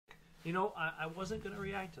You know, I wasn't going to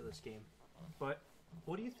react to this game, but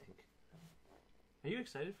what do you think? Are you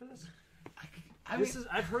excited for this?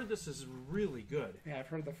 I've heard this is really good. Yeah, I've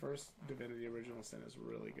heard the first Divinity Original Sin is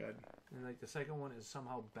really good. And like the second one is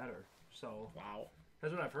somehow better. So wow.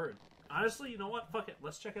 That's what I've heard. Honestly, you know what? Fuck it.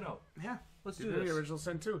 Let's check it out. Yeah. Let's do Divinity this. Original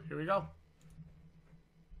Sin 2. Here we go.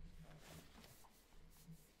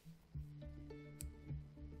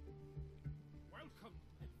 Welcome,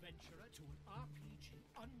 adventurer, to an RPG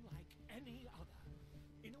unlike any other.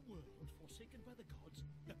 In a world forsaken by the gods,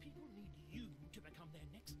 the people need you to become their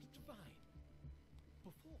next divine.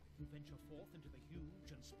 Before you venture forth into the huge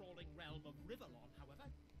and sprawling realm of Rivalon, however,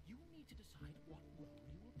 you will need to decide what role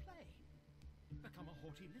you will play. Become a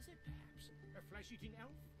haughty lizard, perhaps, a flesh-eating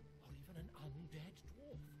elf, or even an undead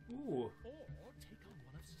dwarf. Ooh. Or take on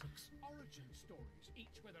one of 6 origin stories,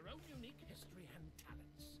 each with their own unique history and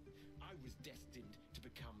talents. I was destined to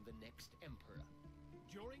become the next emperor.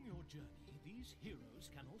 During your journey, these heroes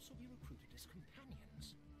can also be recruited as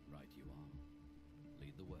companions. Right you are.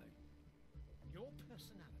 Lead the way. Your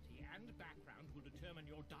personality and background will determine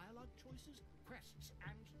your dialogue choices, quests,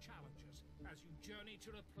 and challenges as you journey to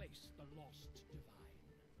replace the lost divine.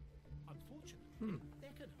 Unfortunately,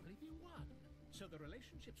 there can only be one, so the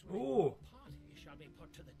relationships within your party shall be put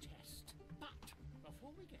to the test. But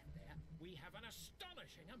before we get there, we have an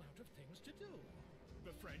astonishing amount of things to do.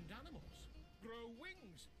 Befriend animals, grow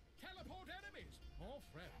wings, teleport enemies or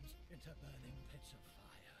friends into burning pits of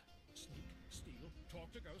fire. Sneak, steal, talk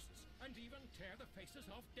to ghosts, and even tear the faces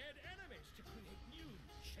off dead enemies to create new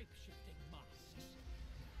shape-shifting masks.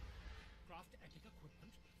 Craft epic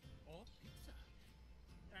equipment or pizza.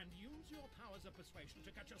 And use your powers of persuasion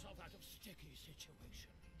to get yourself out of sticky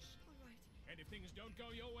situations. Alright. And if things don't go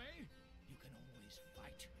your way, you can always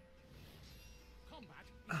fight. Combat.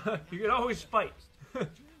 You can always fight.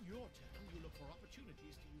 During your turn, you look for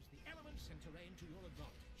opportunities to use the elements and terrain to your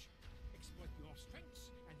advantage. Exploit your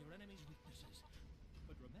strengths and your enemy's weaknesses.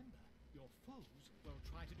 But remember, your foes will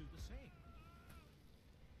try to do the same.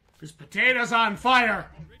 This potato's on fire!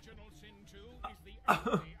 Original Sin 2 is the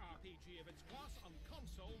only RPG of its class on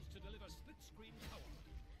consoles to deliver split-screen co-op.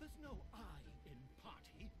 There's no I in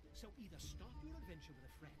party, so either start your adventure with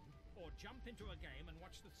a friend, or jump into a game and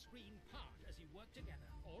watch the screen part as you work together,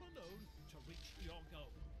 all alone, to reach your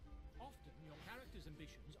goal. Often, your character's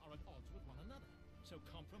ambitions are at odds with one another, so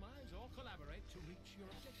compromise or collaborate to reach your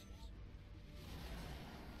objectives.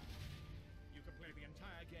 You can play the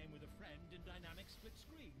entire game with a friend in dynamic split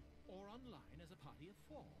screen, or online as a party of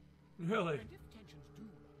 4. Really? And if tensions do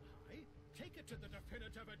run high, take it to the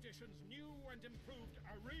Definitive Edition's new and improved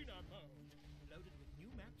Arena mode, loaded with new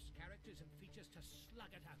maps, characters, and features to slug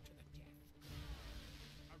it out to the death.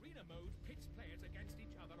 Arena mode pits players against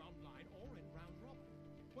each other online or in round robin.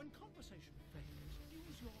 When conversation fails,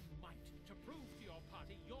 use your might to prove to your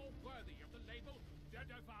party you're worthy of the label The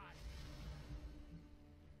Divine.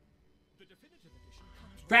 The Definitive Edition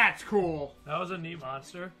comes with That's cool! That was a neat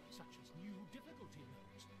monster. such as new difficulty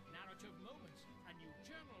modes, narrative moments, a new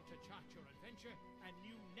journal to chart your adventure, and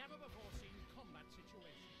new never-before-seen combat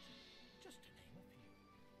situations. Just to name a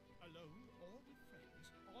few. Alone or with friends,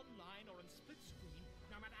 online or in split screen,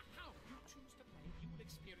 no matter how you choose to play, you will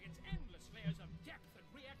experience endless layers of depth and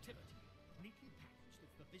reactivity. Neatly packaged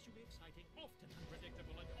with the visually exciting, often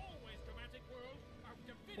unpredictable, and always dramatic world of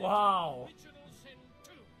Divinity Wow. Original Sin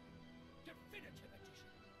 2. Definitive Edition.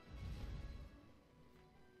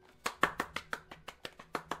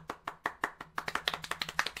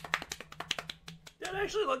 That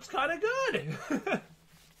actually looks kind of good.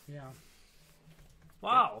 Yeah.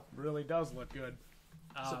 Wow. Really does look good.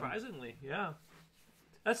 Surprisingly, yeah.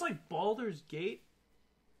 That's like Baldur's Gate.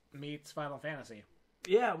 Meets Final Fantasy.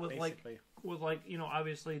 Yeah, with Basically. like you know,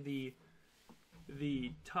 obviously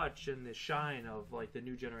the touch and the shine of like the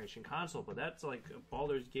new generation console, but that's like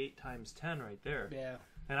Baldur's Gate times 10 right there. Yeah.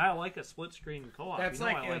 And I like a split screen co-op. That's you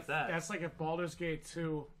know, like I like if, that. That's like if Baldur's Gate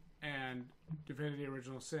 2 and Divinity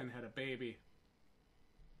Original Sin had a baby,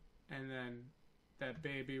 and then that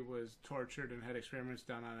baby was tortured and had experiments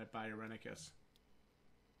done on it by Irenicus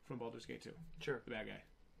from Baldur's Gate 2. Sure. The bad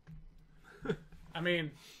guy. I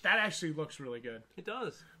mean, that actually looks really good. It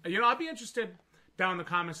does. You know, I'd be interested down in the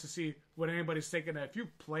comments to see what anybody's thinking. If you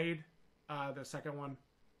played the second one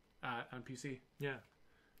on PC, Yeah.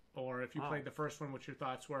 or if you played the first one, what your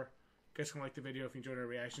thoughts were. Guys can like the video if you enjoyed our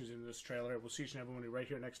reactions in this trailer. We'll see each and everyone right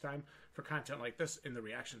here next time for content like this in the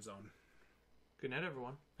reaction zone. Good night,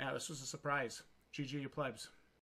 everyone. Yeah, this was a surprise. GG, you plebs.